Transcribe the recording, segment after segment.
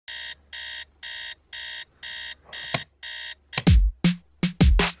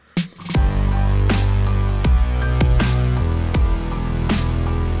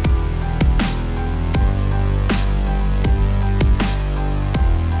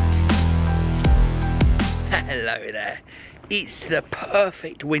Hello there. It's the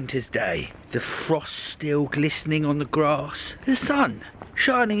perfect winter's day. The frost still glistening on the grass, the sun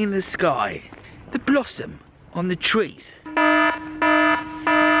shining in the sky, the blossom on the trees.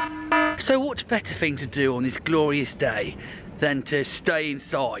 So what better thing to do on this glorious day than to stay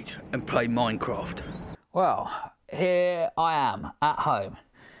inside and play Minecraft? Well, here I am at home,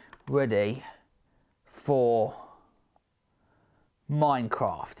 ready for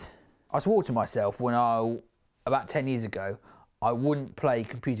Minecraft. I swore to myself about 10 years ago, I wouldn't play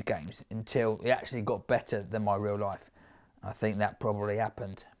computer games until they actually got better than my real life. I think that probably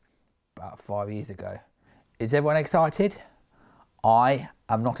happened about 5 years ago. Is everyone excited? I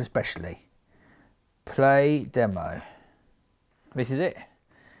am not especially. Play demo. This is it.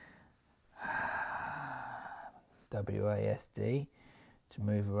 WASD to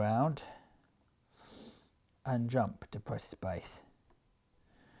move around and jump to press space.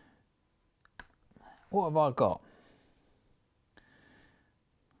 What have I got?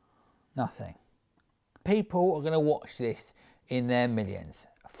 Nothing. People are going to watch this in their millions.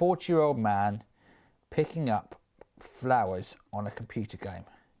 A 40-year-old man picking up flowers on a computer game.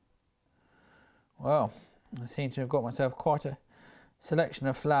 Well, I seem to have got myself quite a selection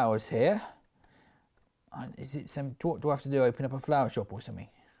of flowers here. Is it what do I have to do? Open up a flower shop or something?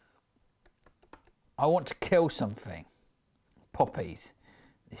 I want to kill something. Poppies.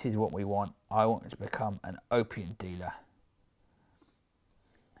 This is what we want. I want to become an opium dealer.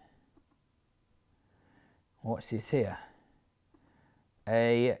 What's this here?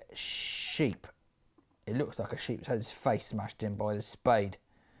 A sheep. It looks like a sheep. It's had its face smashed in by the spade.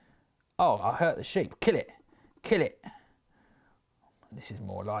 Oh, I hurt the sheep. Kill it. Kill it. This is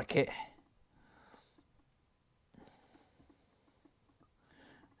more like it.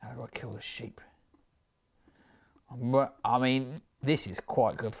 How do I kill the sheep? I mean, this is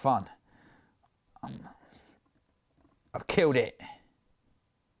quite good fun. I've killed it.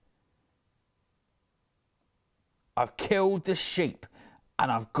 I've killed the sheep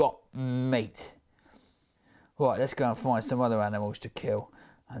and I've got meat. Right, let's go and find some other animals to kill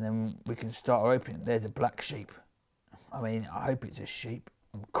and then we can start our opening. There's a black sheep. I mean, I hope it's a sheep.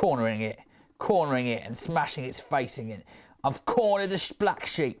 I'm cornering it and smashing its face in. I've cornered the black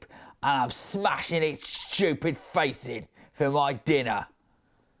sheep and I'm smashing its stupid face in for my dinner.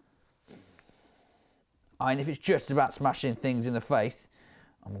 And if it's just about smashing things in the face,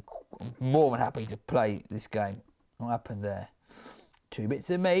 I'm more than happy to play this game. What happened there? 2 bits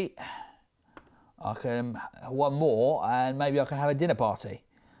of meat. I can one more and maybe I can have a dinner party.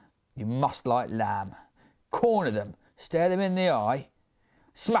 You must like lamb. Corner them, stare them in the eye,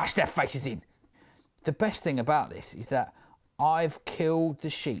 smash their faces in. The best thing about this is that I've killed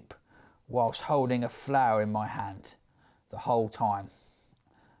the sheep whilst holding a flower in my hand the whole time.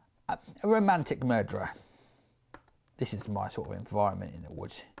 A romantic murderer. This is my sort of environment in the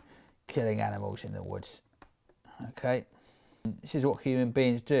woods. Killing animals in the woods. Okay. This is what human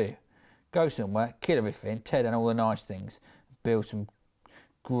beings do. Go somewhere, kill everything, tear down all the nice things, build some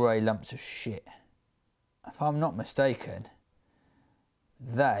grey lumps of shit. If I'm not mistaken,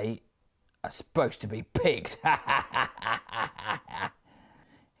 they are supposed to be pigs.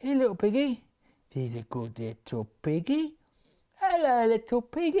 Hey, little piggy. There's a good little piggy. Hello, little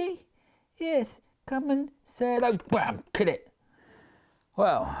piggy. Yes, come and say hello. Bam, kill it.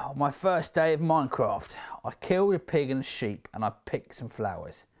 Well, my first day of Minecraft, I killed a pig and a sheep and I picked some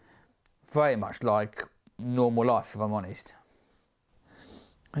flowers. Very much like normal life, if I'm honest.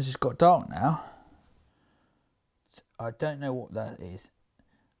 It's just got dark now. I don't know what that is.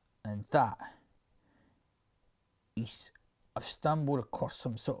 And that is, I've stumbled across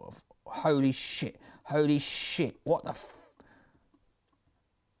some sort of holy shit, what the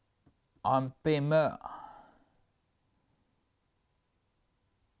I'm being murdered.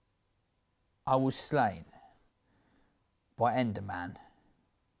 I was slain by Enderman.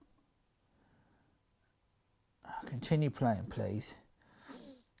 Continue playing, please.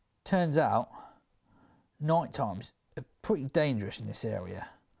 Turns out, night times are pretty dangerous in this area.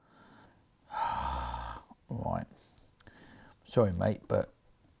 Right. Sorry, mate, but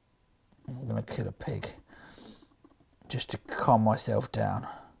I'm going to kill a pig just to calm myself down.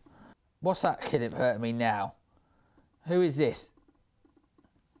 What's that kid hurting me now? Who is this?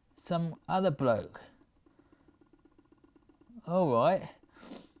 Some other bloke. All right.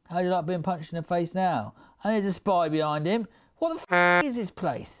 How do you like being punched in the face now? And there's a spy behind him. What the f is this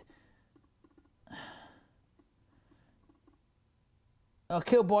place? I was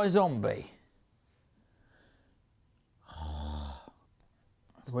killed by a zombie.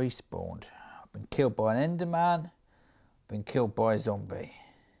 Respawned. I've been killed by an Enderman. Been killed by a zombie.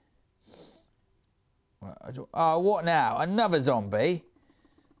 Oh, what now? Another zombie?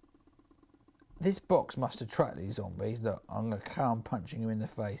 This box must attract these zombies. Look, I'm going to carry on punching him in the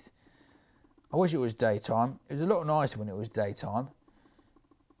face. I wish it was daytime. It was a lot nicer when it was daytime.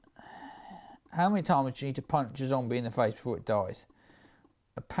 How many times do you need to punch a zombie in the face before it dies?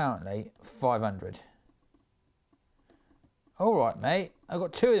 Apparently, 500. Alright, mate. I've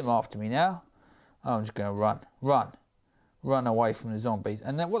got 2 of them after me now. Oh, I'm just going to run away from the zombies.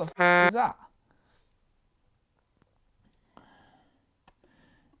 And then what the f is that?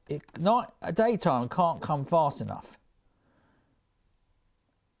 At daytime can't come fast enough.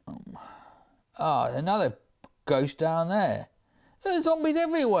 Another ghost down there. There's zombies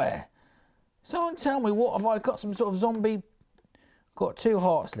everywhere. Someone tell me, what have I got? Some sort of zombie? Got 2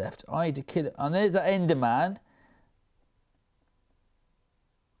 hearts left. I need to kill it. And there's that Enderman.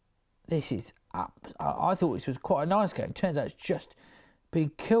 This is up. I thought this was quite a nice game. Turns out it's just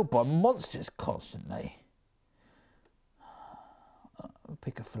being killed by monsters constantly. I'll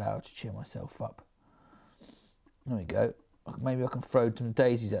pick a flower to cheer myself up. There we go. Maybe I can throw some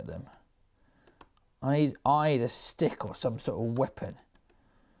daisies at them. I need a stick or some sort of weapon.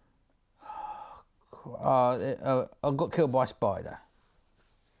 I got killed by a spider.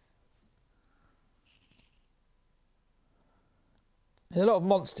 There's a lot of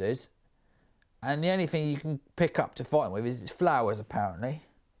monsters, and the only thing you can pick up to fight them with is flowers, apparently.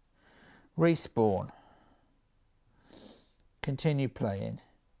 Respawn. Continue playing.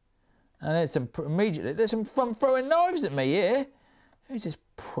 And there's some from throwing knives at me here. Who's this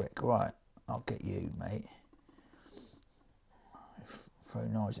prick? Right, I'll get you, mate. Throw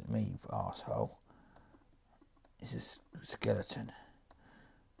knives at me, you arsehole. It's a skeleton.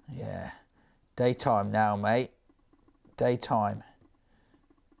 Yeah. Daytime now, mate. Daytime.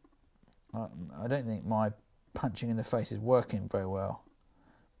 I don't think my punching in the face is working very well.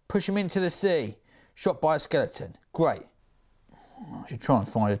 Push him into the sea. Shot by a skeleton. Great. I should try and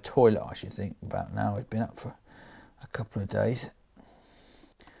find a toilet, I should think about now. I've been up for a couple of days.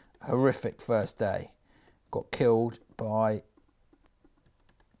 Horrific first day. Got killed by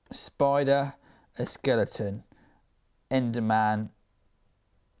a spider, a skeleton, Enderman.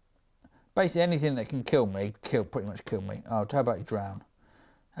 Basically anything that can kill me, pretty much kill me. Oh, how about you drown?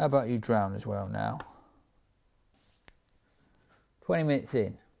 How about you drown as well now? 20 minutes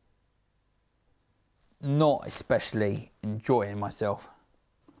in. Not especially enjoying myself.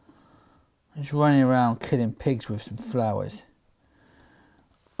 Just running around killing pigs with some flowers.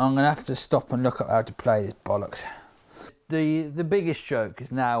 I'm going to have to stop and look up how to play this bollocks. The biggest joke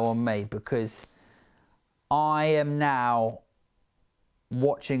is now on me because I am now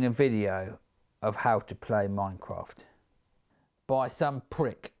watching a video of how to play Minecraft by some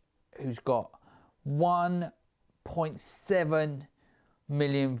prick who's got 1.7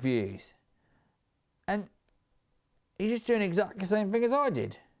 million views. And he's just doing exactly the same thing as I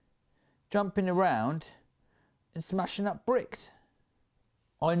did. Jumping around and smashing up bricks.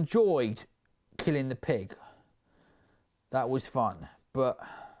 I enjoyed killing the pig. That was fun. But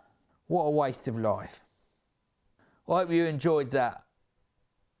what a waste of life. I hope you enjoyed that.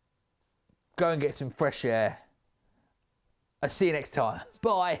 Go and get some fresh air. I'll see you next time.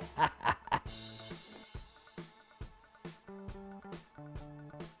 Bye.